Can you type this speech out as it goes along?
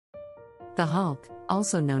The Hulk,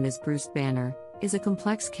 also known as Bruce Banner, is a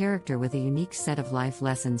complex character with a unique set of life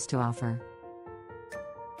lessons to offer.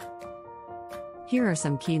 Here are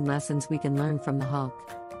some key lessons we can learn from the Hulk.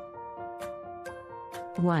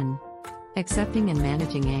 1. Accepting and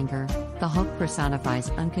managing anger. The Hulk personifies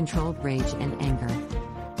uncontrolled rage and anger.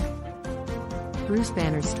 Bruce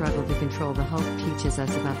Banner's struggle to control the Hulk teaches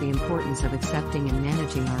us about the importance of accepting and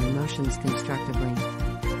managing our emotions constructively.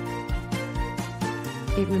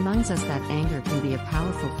 It reminds us that anger can be a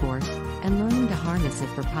powerful force, and learning to harness it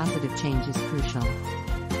for positive change is crucial.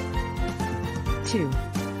 2.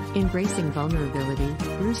 Embracing vulnerability.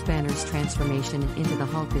 Bruce Banner's transformation into the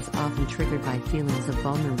Hulk is often triggered by feelings of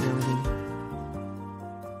vulnerability.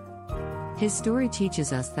 His story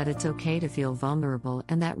teaches us that it's okay to feel vulnerable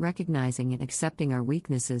and that recognizing and accepting our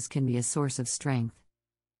weaknesses can be a source of strength.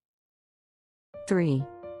 3.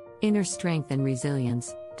 Inner strength and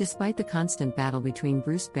resilience. Despite the constant battle between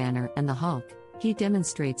Bruce Banner and the Hulk, he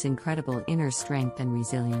demonstrates incredible inner strength and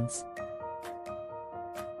resilience.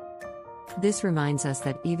 This reminds us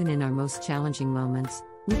that even in our most challenging moments,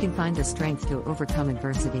 we can find the strength to overcome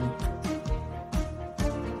adversity.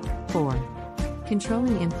 4.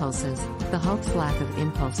 Controlling impulses. The Hulk's lack of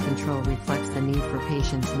impulse control reflects the need for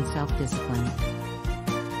patience and self-discipline.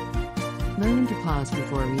 Learning to pause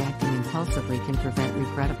before reacting impulsively can prevent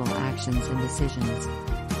regrettable actions and decisions.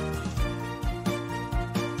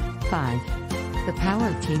 5. The power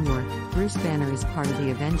of teamwork. Bruce Banner is part of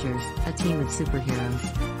the Avengers, a team of superheroes.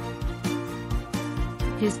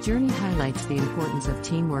 His journey highlights the importance of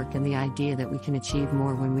teamwork and the idea that we can achieve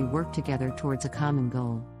more when we work together towards a common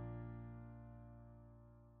goal.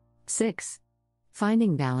 6.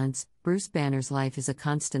 Finding balance. Bruce Banner's life is a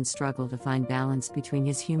constant struggle to find balance between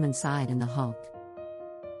his human side and the Hulk.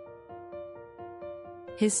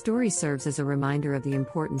 His story serves as a reminder of the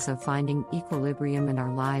importance of finding equilibrium in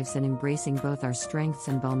our lives and embracing both our strengths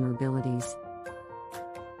and vulnerabilities.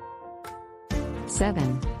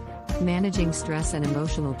 7. Managing stress and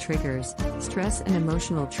emotional triggers. Stress and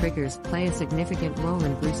emotional triggers play a significant role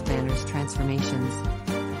in Bruce Banner's transformations.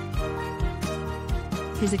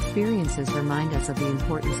 His experiences remind us of the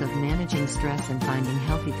importance of managing stress and finding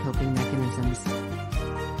healthy coping mechanisms.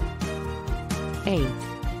 8.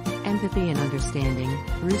 Empathy and understanding.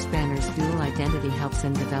 Bruce Banner's dual identity helps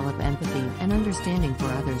him develop empathy and understanding for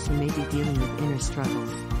others who may be dealing with inner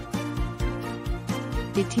struggles.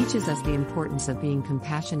 It teaches us the importance of being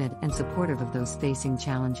compassionate and supportive of those facing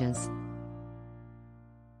challenges.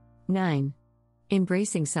 9.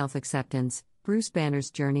 Embracing self-acceptance. Bruce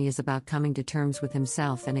Banner's journey is about coming to terms with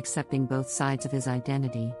himself and accepting both sides of his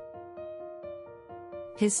identity.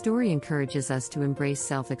 His story encourages us to embrace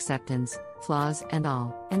self-acceptance, flaws and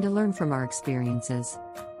all, and to learn from our experiences.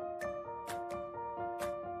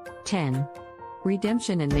 10.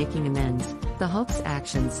 Redemption and making amends. The Hulk's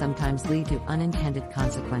actions sometimes lead to unintended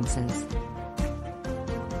consequences.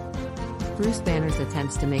 Bruce Banner's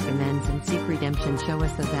attempts to make amends and seek redemption show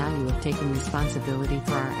us the value of taking responsibility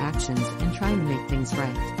for our actions and trying to make things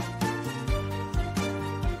right.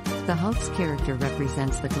 The Hulk's character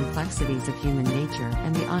represents the complexities of human nature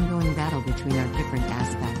and the ongoing battle between our different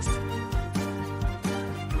aspects.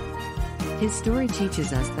 His story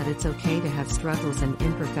teaches us that it's okay to have struggles and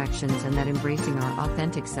imperfections and that embracing our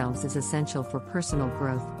authentic selves is essential for personal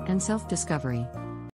growth and self-discovery.